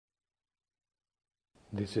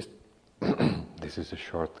This is this is a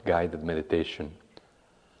short guided meditation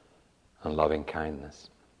on loving kindness.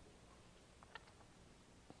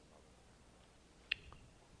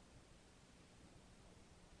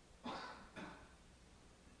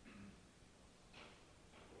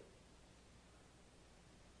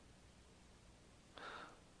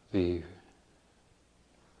 The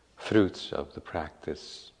fruits of the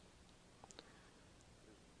practice,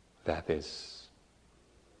 that is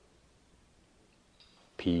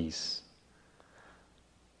peace,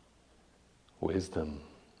 wisdom,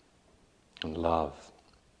 and love,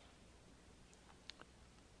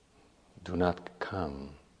 do not come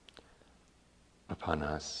upon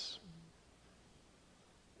us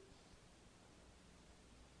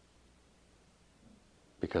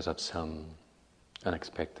because of some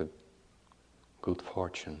unexpected good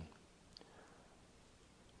fortune,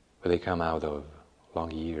 but they come out of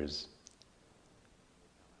long years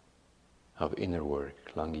of inner work,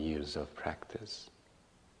 long years of practice.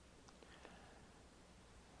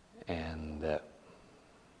 And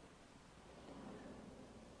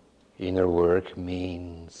inner work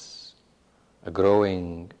means a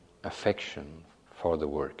growing affection for the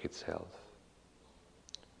work itself,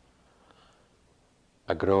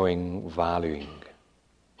 a growing valuing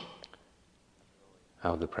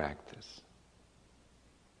of the practice.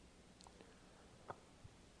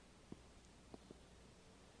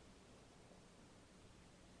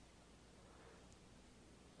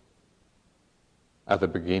 At the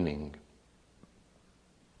beginning,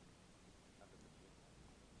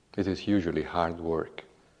 it is usually hard work.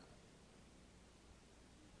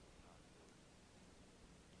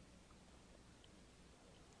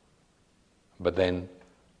 But then,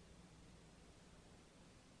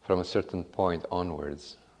 from a certain point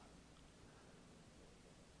onwards,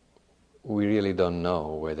 we really don't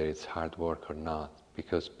know whether it's hard work or not,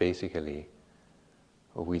 because basically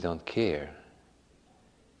we don't care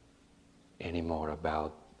anymore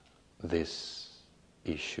about this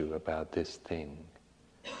issue, about this thing,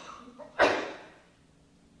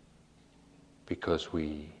 because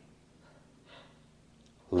we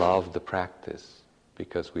love the practice,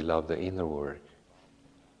 because we love the inner work.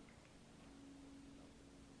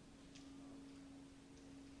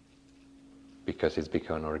 Because it's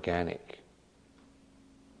become organic.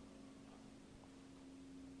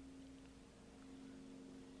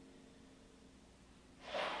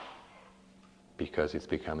 Because it's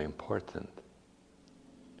become important.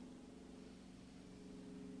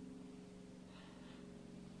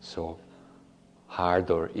 So, hard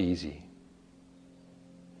or easy,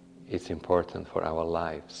 it's important for our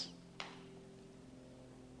lives.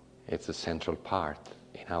 It's a central part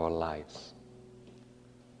in our lives.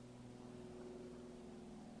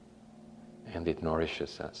 And it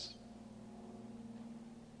nourishes us.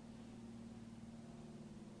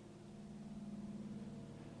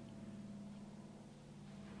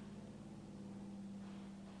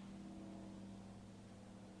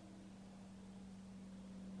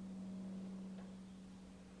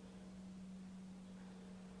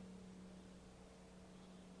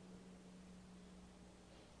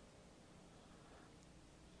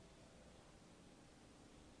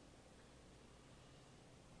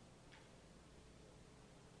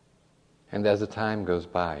 And as the time goes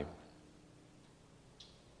by,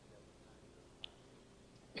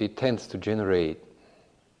 it tends to generate,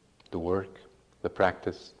 the work, the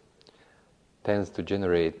practice, tends to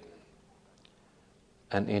generate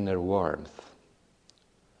an inner warmth,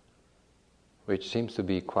 which seems to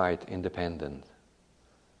be quite independent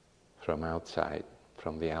from outside,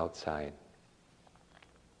 from the outside.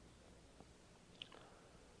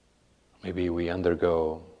 Maybe we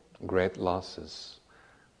undergo great losses.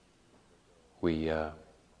 We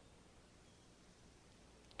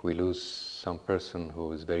lose some person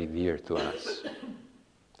who is very dear to us,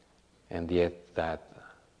 and yet that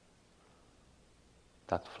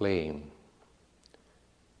flame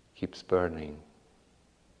keeps burning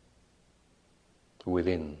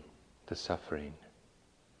within the suffering,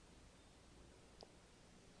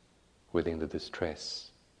 within the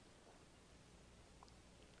distress.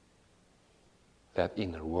 That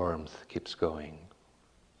inner warmth keeps going.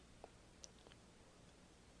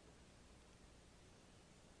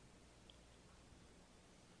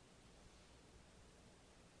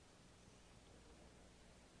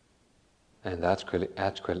 And actually,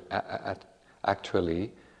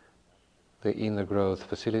 the inner growth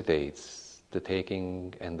facilitates the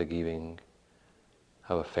taking and the giving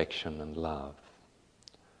of affection and love,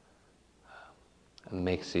 and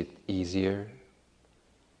makes it easier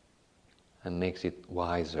and makes it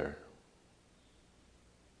wiser.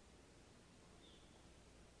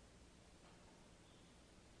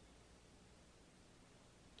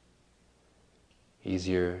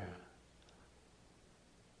 easier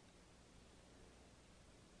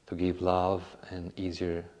to give love and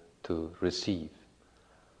easier to receive,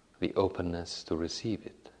 the openness to receive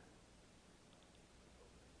it.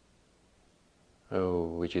 Oh,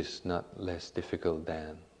 which is not less difficult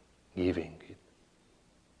than giving it.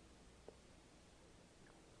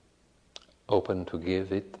 Open to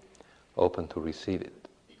give it, open to receive it.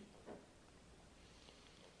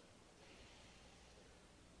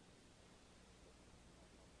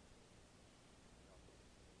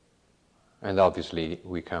 And obviously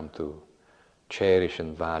we come to cherish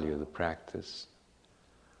and value the practice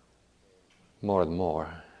more and more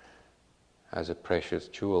as a precious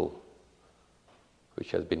jewel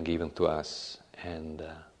which has been given to us, and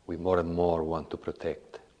we more and more want to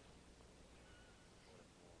protect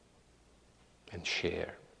and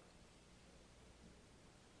share.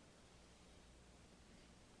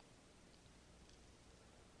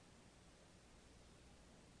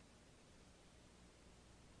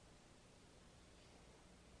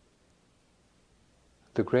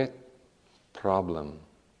 The great problem,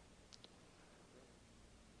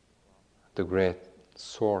 the great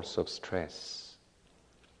source of stress,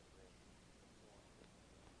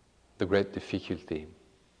 the great difficulty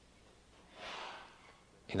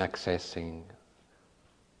in accessing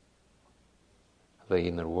the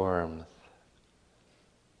inner warmth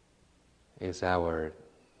is our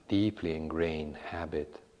deeply ingrained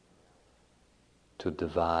habit to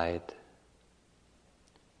divide,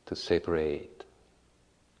 to separate,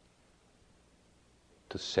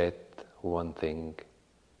 to set one thing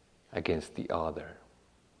against the other.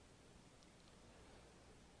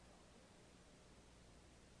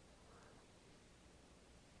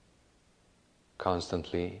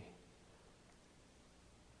 Constantly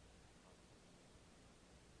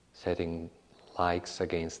setting likes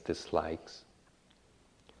against dislikes,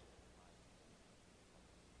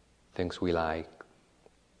 things we like,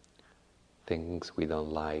 things we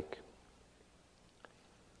don't like,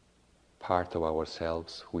 part of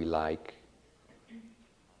ourselves we like,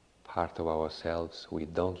 part of ourselves we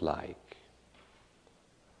don't like,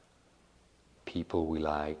 people we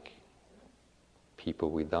like, people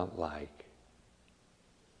we don't like.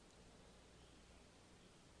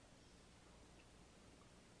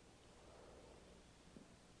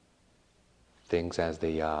 Things as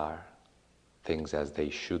they are, things as they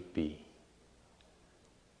should be.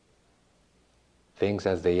 Things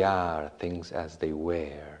as they are, things as they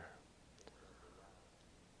were.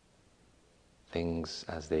 Things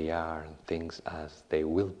as they are, and things as they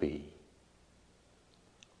will be.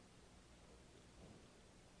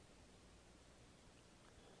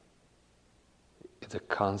 It's a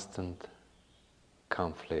constant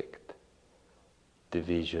conflict,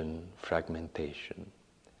 division, fragmentation.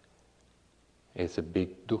 It's a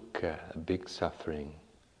big dukkha, a big suffering,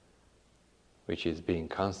 which is being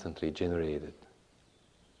constantly generated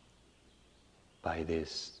by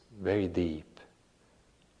this very deep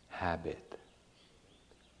habit.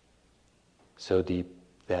 So deep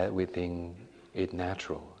that we think it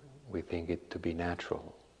natural, we think it to be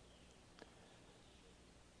natural.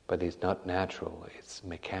 But it's not natural, it's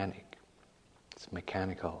mechanic, it's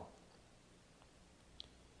mechanical.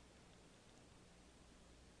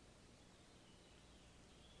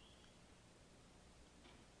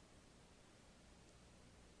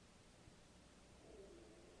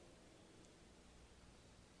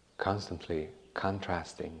 Constantly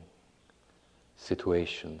contrasting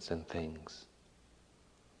situations and things,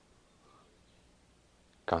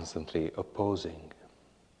 constantly opposing.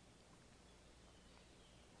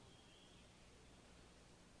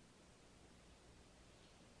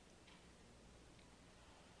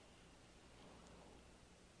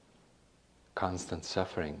 Constant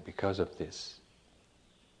suffering because of this.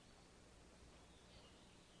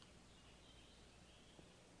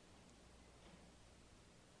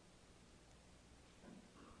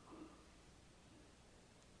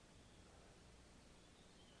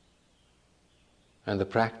 And the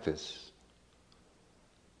practice,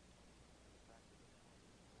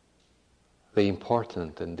 the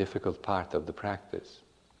important and difficult part of the practice,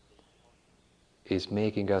 is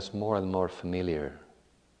making us more and more familiar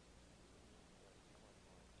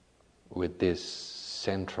with this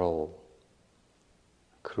central,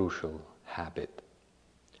 crucial habit,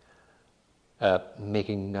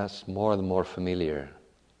 making us more and more familiar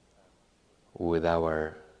with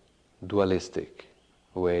our dualistic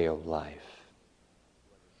way of life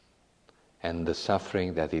and the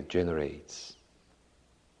suffering that it generates.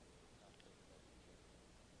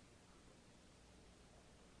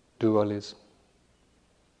 Dualism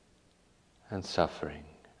and suffering.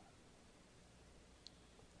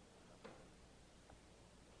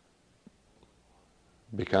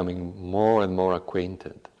 becoming more and more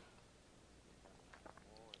acquainted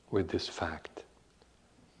with this fact,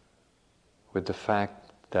 with the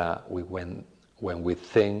fact that when we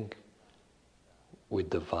think, we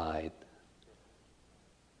divide.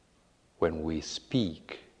 When we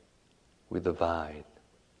speak, we divide.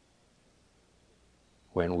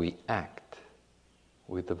 When we act,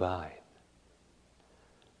 we divide.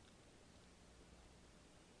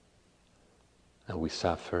 And we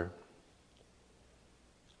suffer,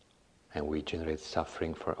 and we generate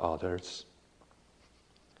suffering for others.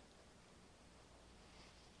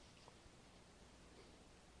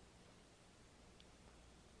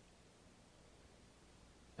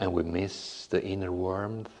 And we miss the inner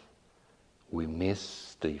warmth, we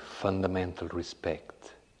miss the fundamental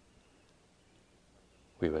respect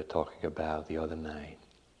we were talking about the other night.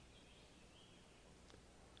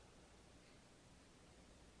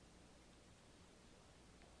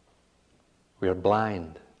 We are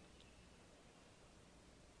blind.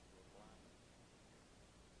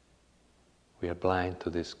 We are blind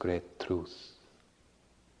to this great truth.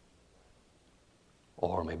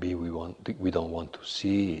 Or maybe we don't want to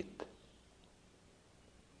see it.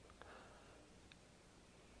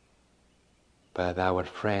 But our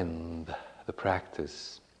friend, the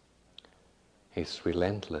practice, is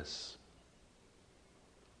relentless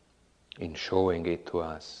in showing it to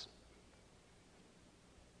us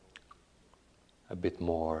a bit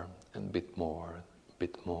more and a bit more, a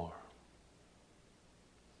bit more.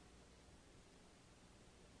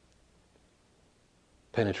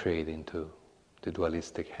 Penetrate into the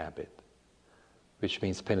dualistic habit, which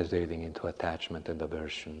means penetrating into attachment and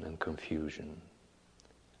aversion and confusion.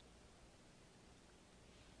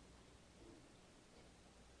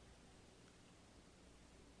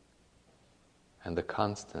 And the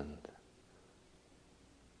constant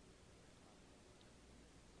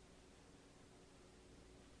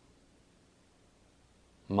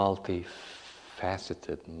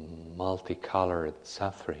multifaceted, multicolored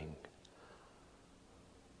suffering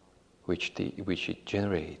which it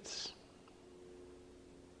generates.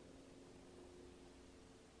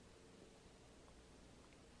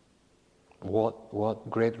 What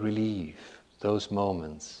great relief those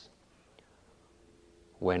moments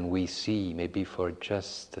when we see, maybe for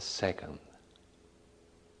just a second,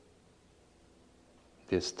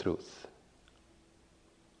 this truth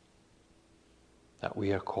that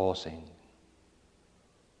we are causing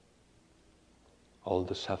all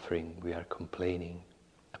the suffering we are complaining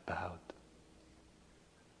about.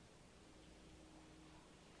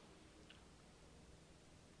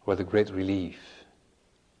 What a great relief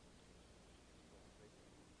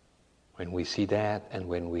when we see that, and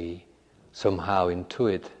when we somehow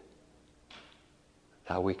intuit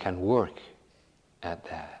that we can work at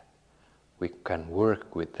that, we can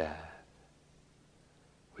work with that,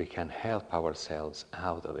 we can help ourselves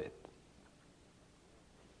out of it.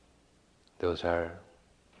 Those are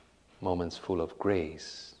moments full of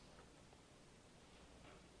grace.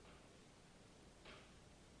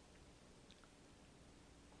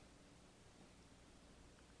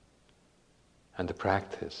 And the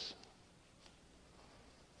practice,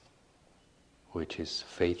 which is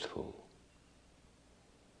faithful,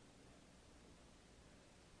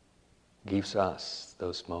 gives us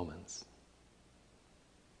those moments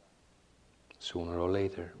sooner or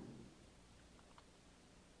later.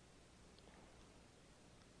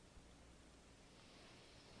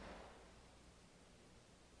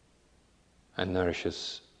 And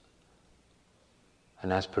nourishes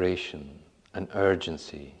an aspiration, an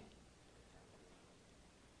urgency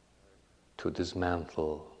to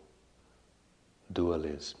dismantle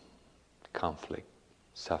dualism, conflict,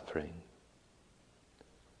 suffering.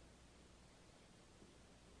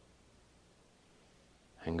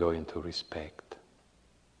 And go into respect,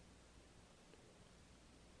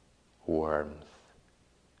 warmth,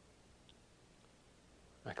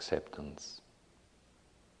 acceptance.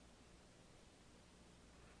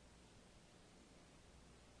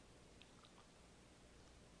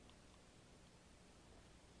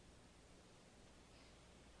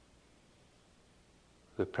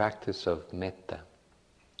 The practice of Metta,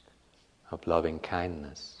 of loving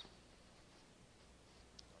kindness,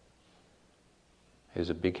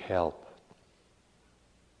 is a big help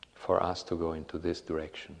for us to go into this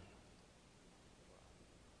direction.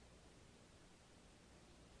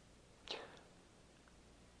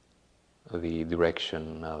 The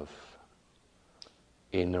direction of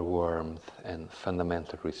inner warmth and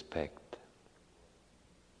fundamental respect.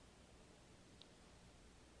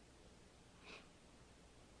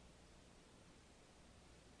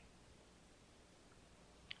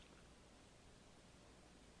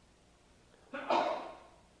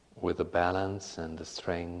 with the balance and the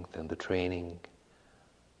strength and the training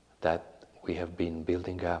that we have been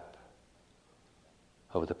building up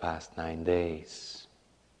over the past 9 days,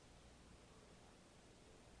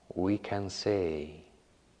 we can say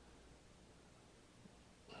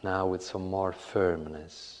now with some more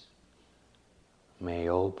firmness, may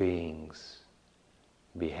all beings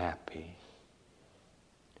be happy,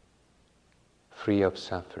 free of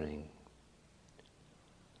suffering,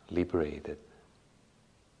 liberated.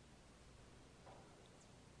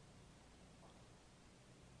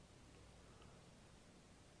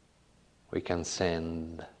 We can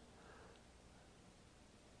send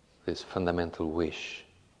this fundamental wish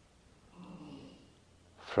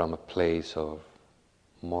from a place of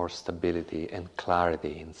more stability and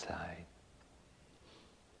clarity inside.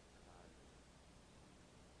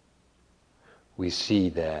 We see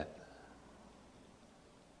that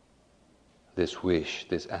this wish,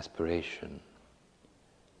 this aspiration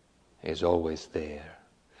is always there.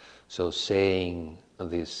 So saying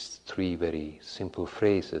these 3 very simple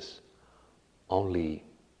phrases only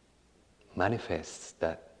manifests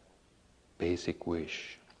that basic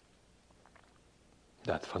wish,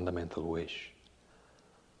 that fundamental wish.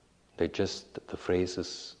 The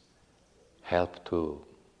phrases help to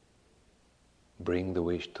bring the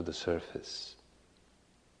wish to the surface.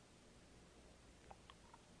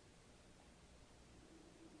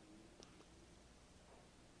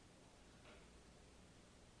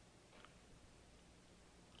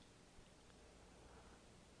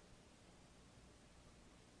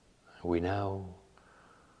 We now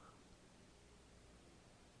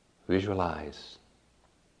visualize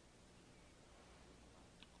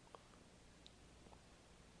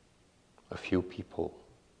a few people,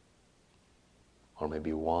 or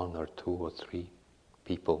maybe 1 or 2 or 3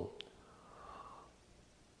 people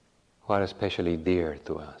who are especially dear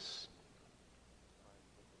to us,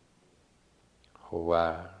 who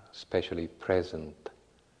are especially present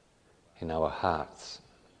in our hearts.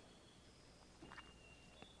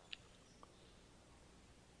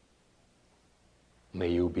 May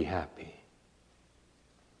you be happy.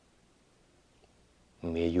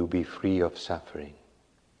 May you be free of suffering.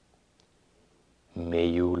 May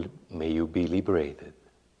you be liberated.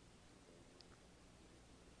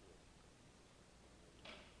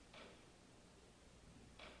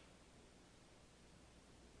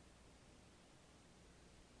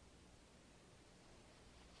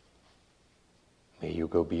 May you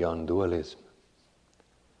go beyond dualism.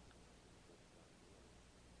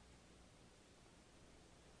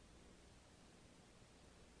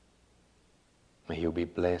 May you be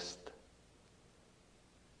blessed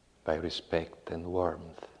by respect and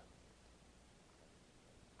warmth.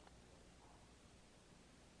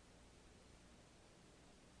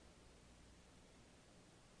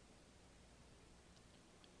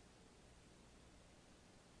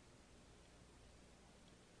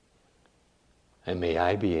 And may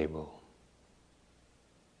I be able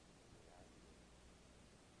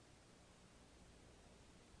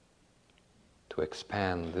to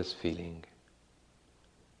expand this feeling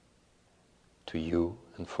to you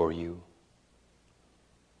and for you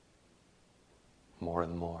more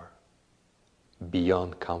and more,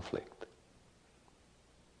 beyond conflict.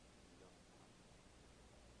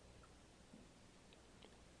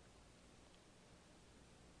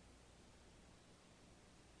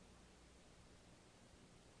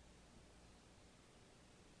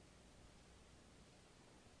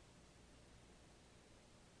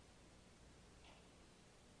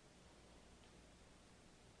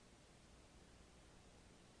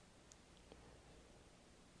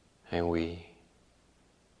 And we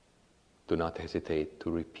do not hesitate to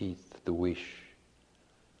repeat the wish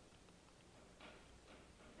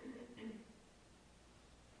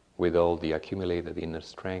with all the accumulated inner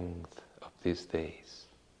strength of these days.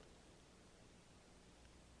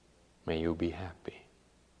 May you be happy,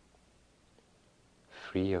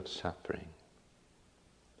 free of suffering,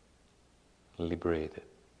 liberated.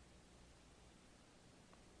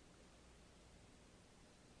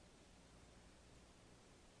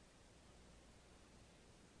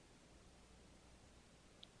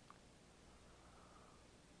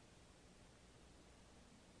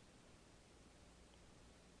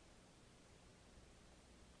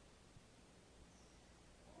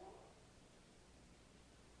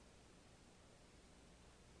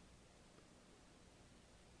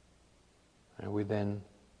 And we then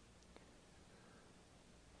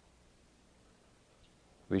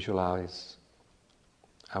visualize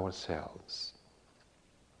ourselves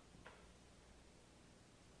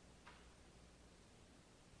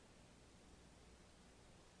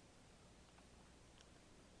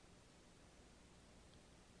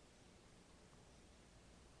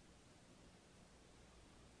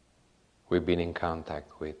we've been in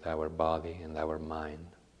contact with our body and our mind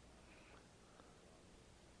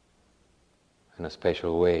in a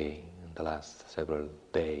special way in the last several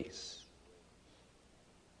days.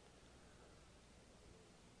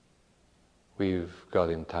 We've got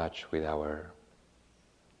in touch with our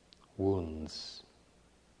wounds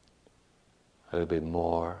a little bit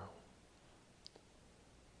more,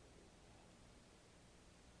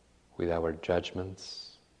 with our judgments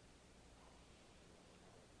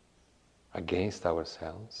against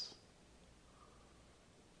ourselves.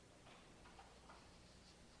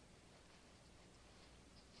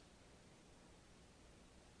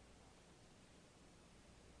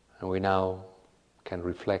 And we now can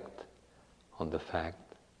reflect on the fact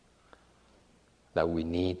that we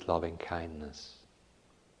need loving kindness.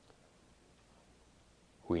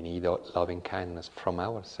 We need loving kindness from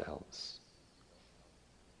ourselves.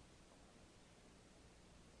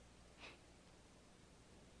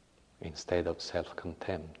 Instead of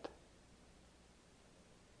self-contempt.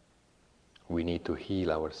 We need to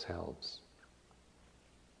heal ourselves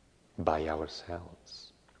by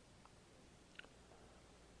ourselves.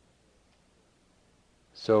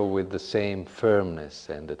 So with the same firmness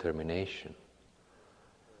and determination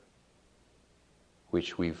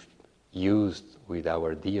which we've used with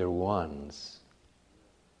our dear ones,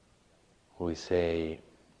 we say,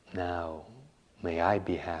 now may I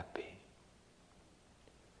be happy,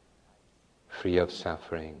 free of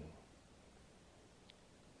suffering,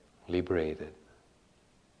 liberated.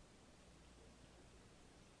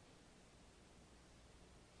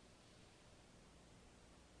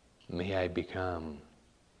 May I become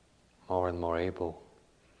more and more able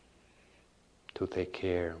to take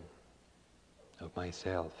care of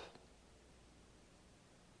myself.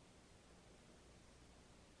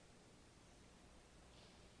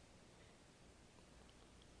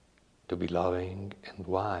 To be loving and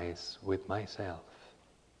wise with myself.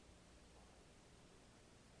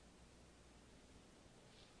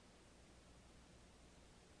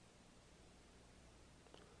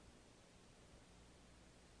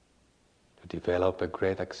 To develop a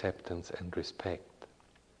great acceptance and respect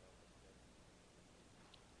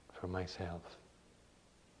for myself.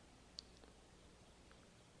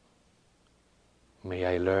 May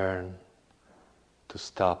I learn to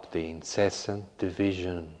stop the incessant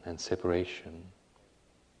division and separation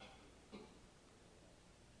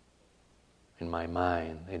in my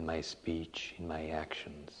mind, in my speech, in my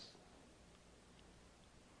actions.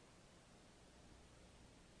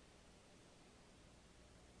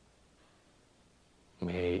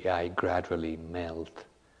 May I gradually melt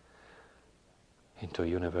into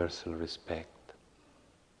universal respect.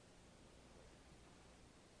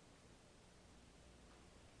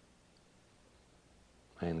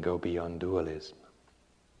 And go beyond dualism.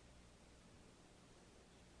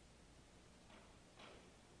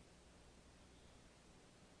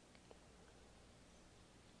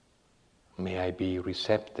 May I be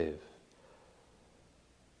receptive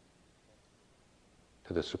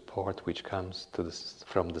to the support which comes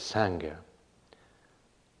from the Sangha.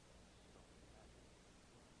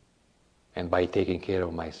 And by taking care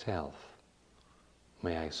of myself,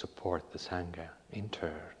 may I support the Sangha in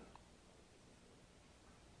turn.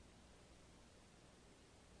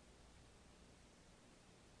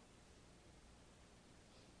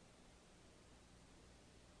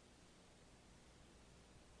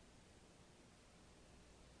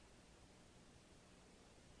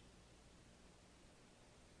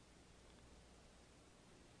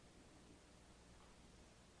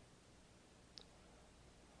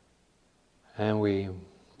 And we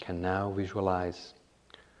can now visualize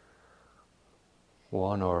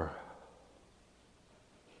one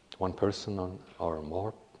person or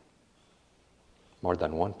more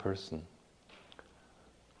than one person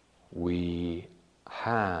we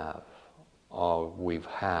have or we've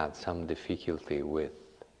had some difficulty with.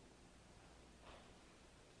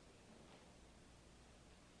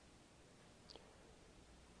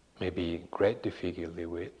 Maybe great difficulty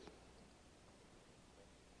with.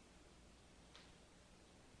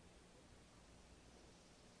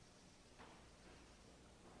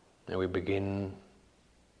 And we begin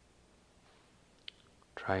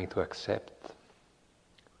trying to accept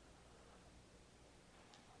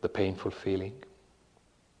the painful feeling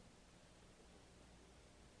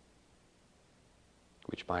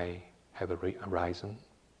which might have arisen.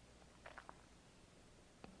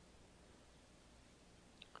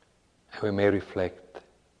 And we may reflect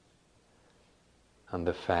on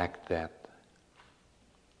the fact that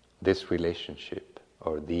this relationship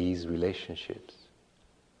or these relationships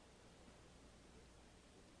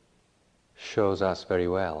shows us very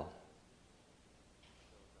well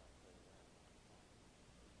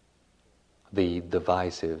the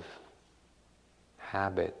divisive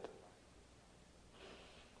habit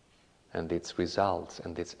and its results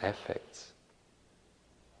and its effects.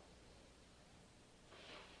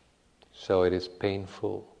 So it is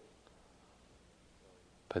painful,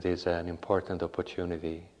 but is an important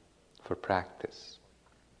opportunity for practice.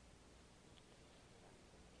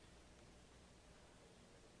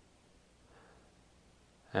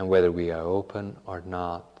 And whether we are open or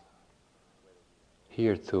not,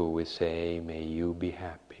 here too we say, may you be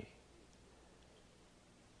happy.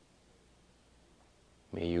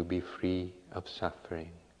 May you be free of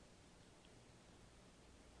suffering.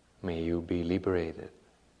 May you be liberated.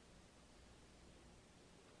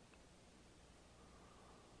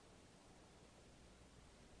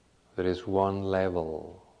 There is one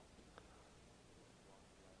level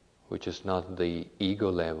which is not the ego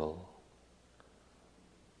level,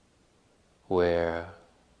 where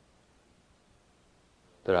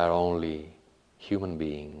there are only human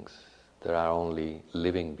beings, there are only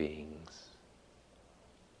living beings.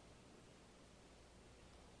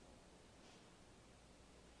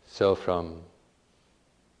 So from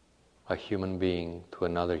a human being to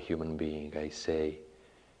another human being, I say,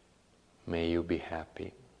 may you be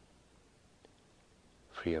happy,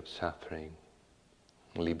 free of suffering,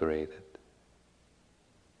 liberated.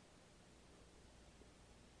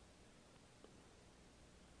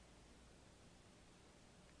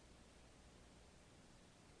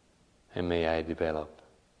 And may I develop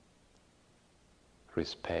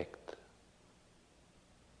respect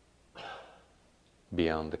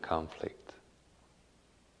beyond the conflict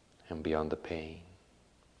and beyond the pain.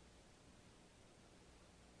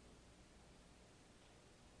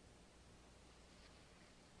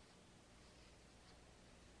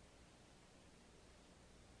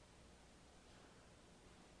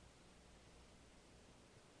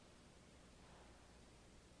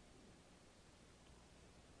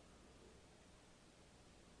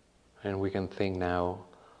 And we can think now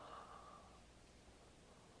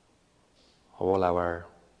of all our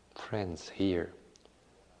friends here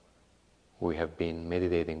we have been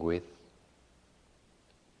meditating with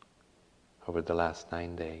over the last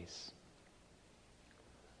 9 days.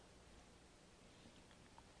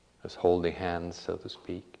 Just holding hands, so to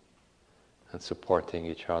speak, and supporting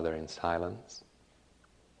each other in silence.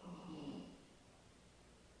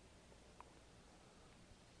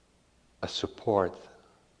 A support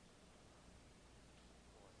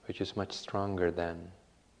which is much stronger than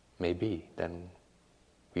we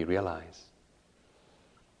realize.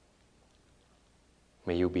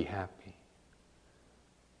 May you be happy.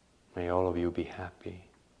 May all of you be happy,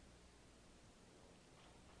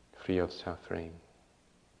 free of suffering,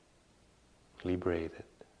 liberated.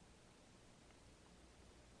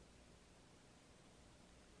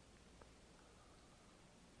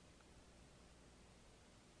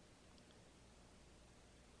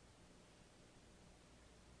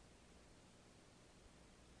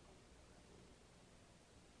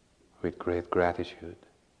 With great gratitude.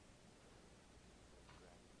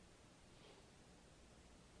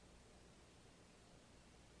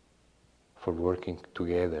 For working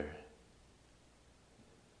together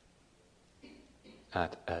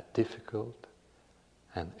at a difficult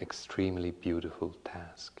and extremely beautiful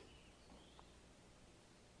task.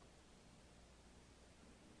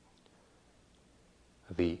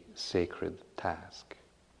 The sacred task.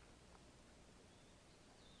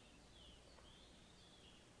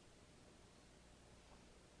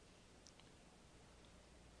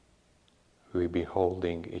 We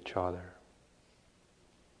beholding each other.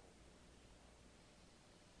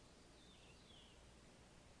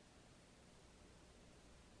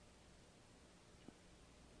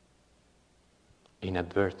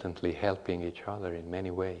 Inadvertently helping each other in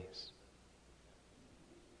many ways.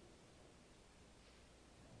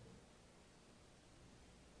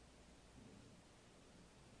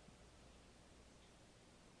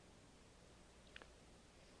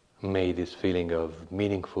 May this feeling of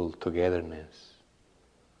meaningful togetherness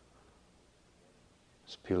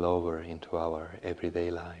spill over into our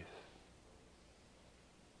everyday life.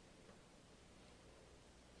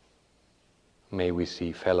 May we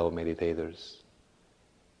see fellow meditators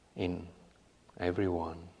in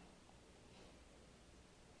everyone,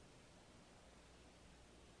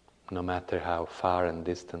 no matter how far and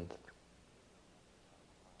distant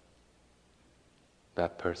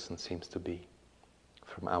that person seems to be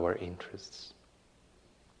from our interests.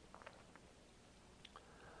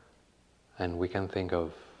 And we can think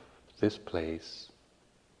of this place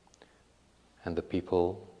and the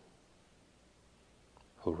people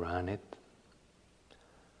who run it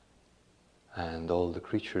and all the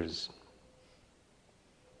creatures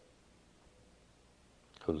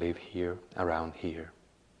who live here, around here,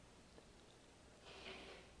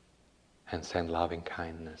 and send loving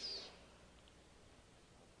kindness.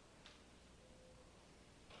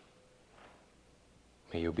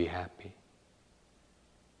 May you be happy,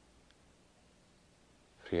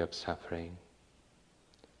 free of suffering,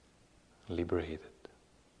 liberated.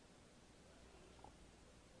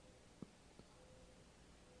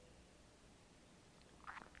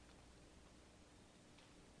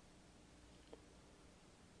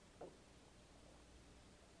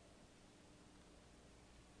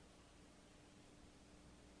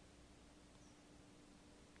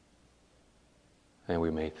 And we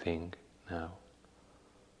may think now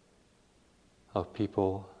of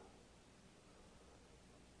people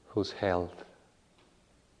whose health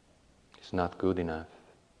is not good enough,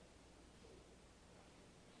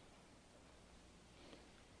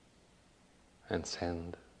 and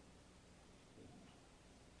send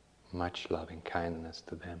much loving kindness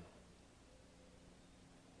to them.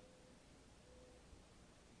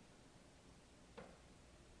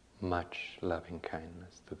 Much loving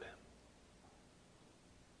kindness to them.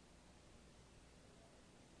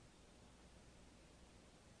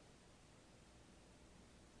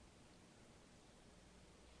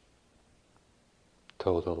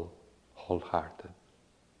 Total, wholehearted.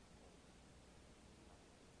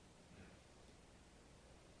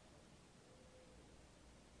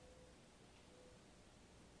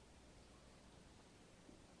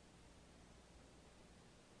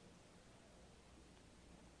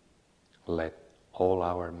 Let all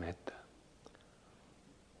our metta,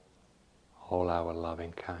 all our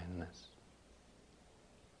loving kindness,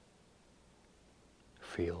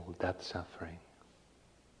 feel that suffering.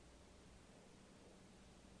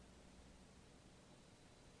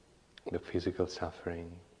 The physical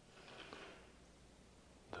suffering,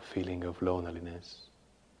 the feeling of loneliness,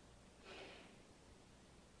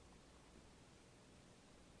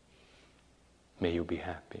 may you be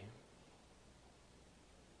happy,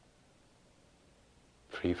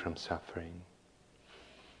 free from suffering,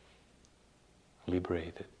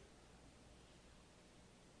 liberated.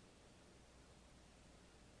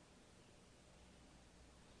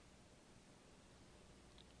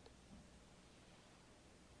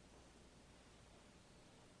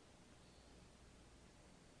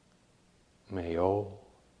 May all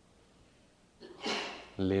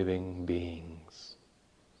living beings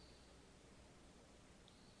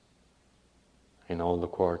in all the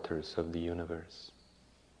quarters of the universe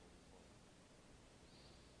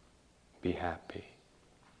be happy,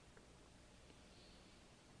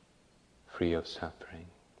 free of suffering,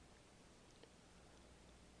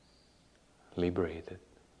 liberated.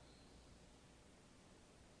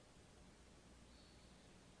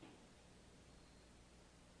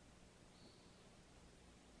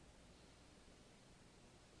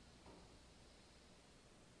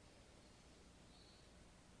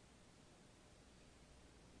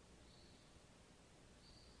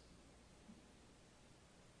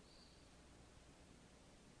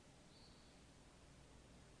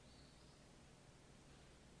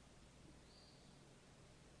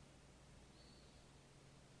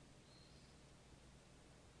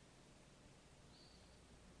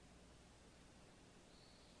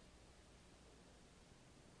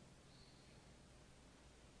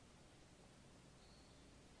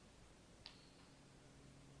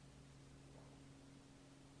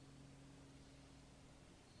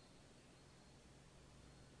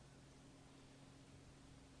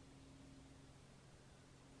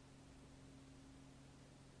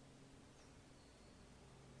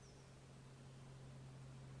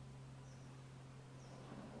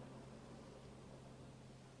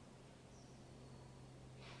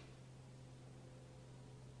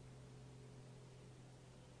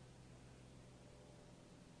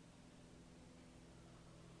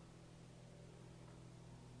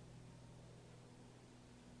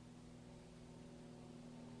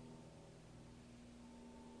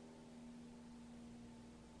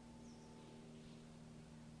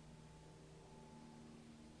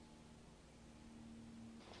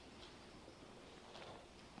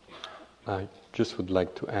 I just would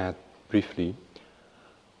like to add briefly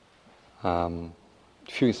a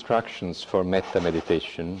few instructions for metta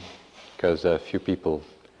meditation, because a few people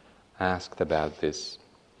asked about this.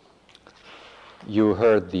 You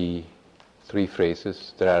heard the 3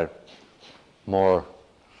 phrases. There are more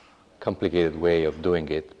complicated way of doing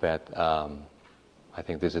it, but I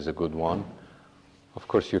think this is a good one. Of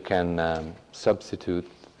course, you can substitute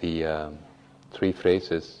the 3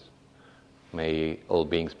 phrases. May all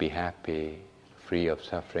beings be happy, free of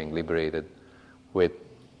suffering, liberated, with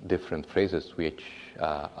different phrases which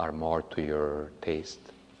are more to your taste.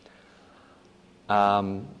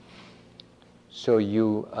 So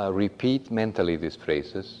you repeat mentally these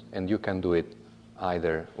phrases, and you can do it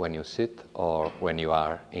either when you sit or when you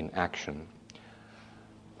are in action.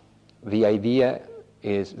 The idea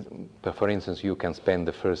is, for instance, you can spend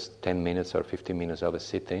the first 10 minutes or 15 minutes of a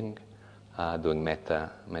sitting doing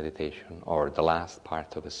metta meditation, or the last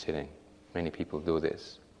part of a sitting. Many people do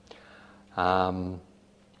this.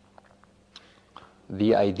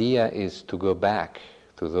 The idea is to go back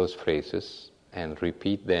to those phrases and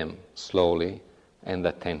repeat them slowly and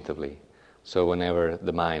attentively. So whenever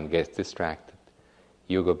the mind gets distracted,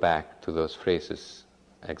 you go back to those phrases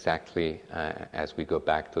exactly as we go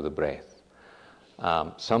back to the breath.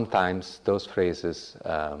 Sometimes those phrases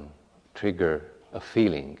trigger a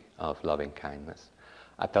feeling of loving kindness.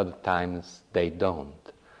 At other times they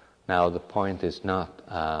don't. Now the point is not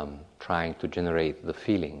trying to generate the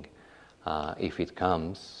feeling. If it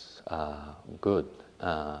comes, good.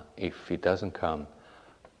 If it doesn't come,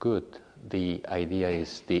 good. The idea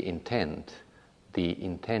is the intent, the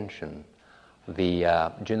intention,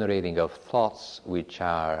 the generating of thoughts which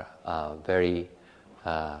are very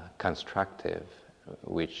constructive,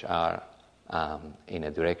 which are in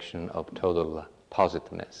a direction of total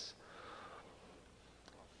positiveness.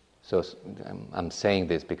 So I'm saying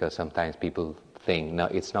this because sometimes people think, no,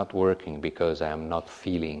 it's not working because I'm not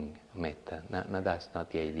feeling metta. No, that's not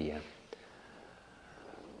the idea.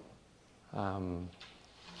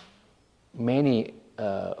 Many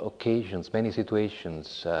occasions, many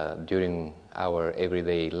situations during our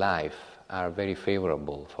everyday life are very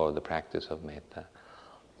favorable for the practice of metta,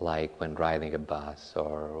 like when riding a bus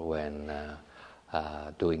or when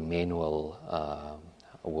doing manual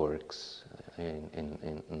works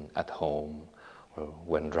at home, or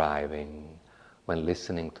when driving, when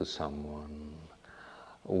listening to someone.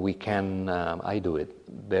 We can, I do it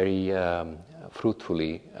very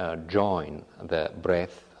fruitfully, join the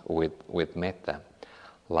breath with metta,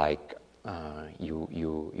 like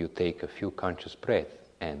you take a few conscious breaths,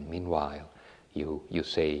 and meanwhile you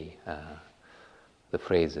say the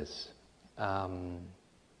phrases.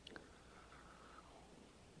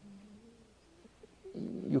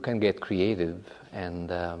 You can get creative, and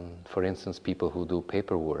for instance, people who do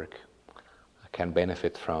paperwork can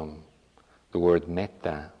benefit from the word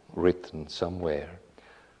metta written somewhere,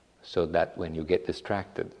 so that when you get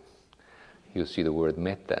distracted, you see the word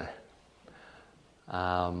metta.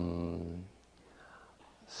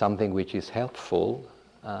 Something which is helpful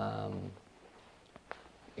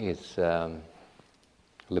is a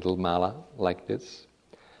little mala like this,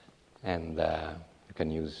 and you can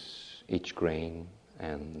use each grain,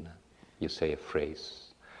 and you say a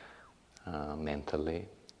phrase mentally,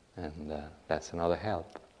 and that's another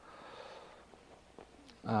help.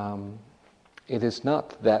 It is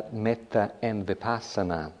not that metta and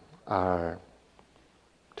vipassana are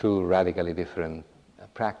two radically different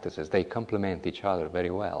practices. They complement each other very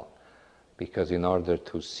well, because in order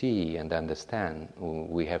to see and understand,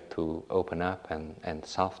 we have to open up and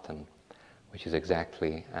soften, which is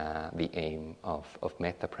exactly the aim of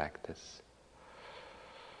metta practice.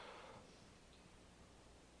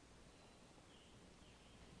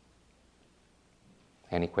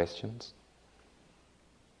 Any questions?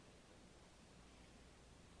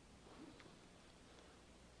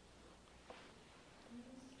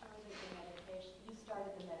 You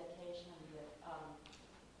started the meditation with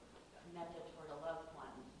metta toward a loved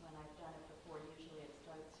one. When I've done it before, usually it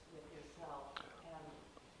starts with yourself.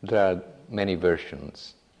 There are many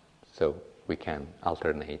versions, so we can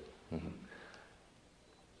alternate. Mm-hmm.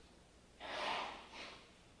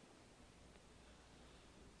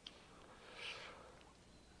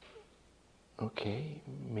 Okay,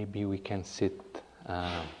 maybe we can sit,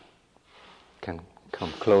 can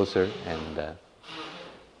come closer and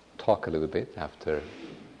talk a little bit after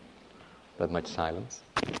that much silence.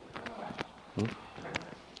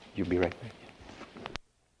 You'll be right back.